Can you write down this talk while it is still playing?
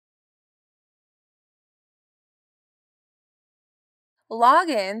Log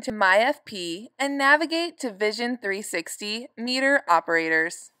in to MyFP and navigate to Vision 360 Meter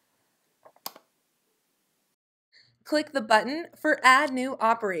Operators. Click the button for Add New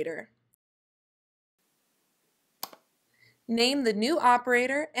Operator. Name the new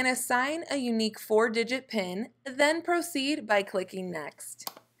operator and assign a unique 4-digit PIN, then proceed by clicking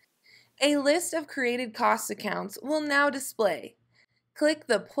Next. A list of created cost accounts will now display. Click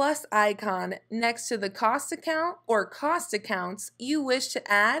the plus icon next to the cost account or cost accounts you wish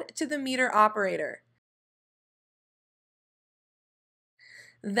to add to the meter operator.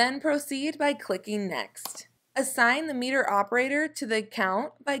 Then proceed by clicking Next. Assign the meter operator to the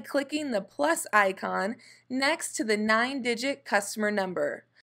account by clicking the plus icon next to the 9-digit customer number.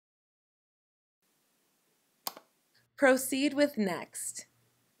 Proceed with Next.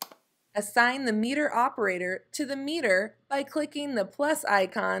 Assign the meter operator to the meter by clicking the plus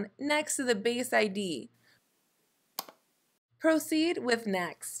icon next to the base ID. Proceed with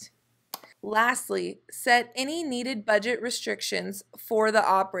Next. Lastly, set any needed budget restrictions for the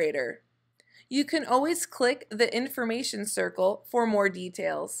operator. You can always click the information circle for more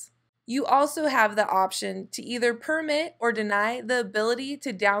details. You also have the option to either permit or deny the ability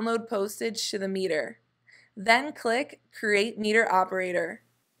to download postage to the meter. Then click Create Meter Operator.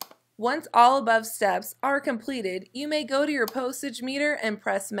 Once all above steps are completed, you may go to your postage meter and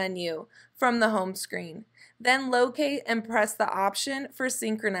press Menu from the home screen. Then locate and press the option for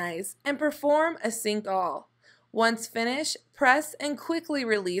Synchronize and perform a Sync All. Once finished, press and quickly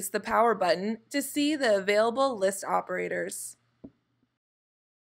release the power button to see the available list operators.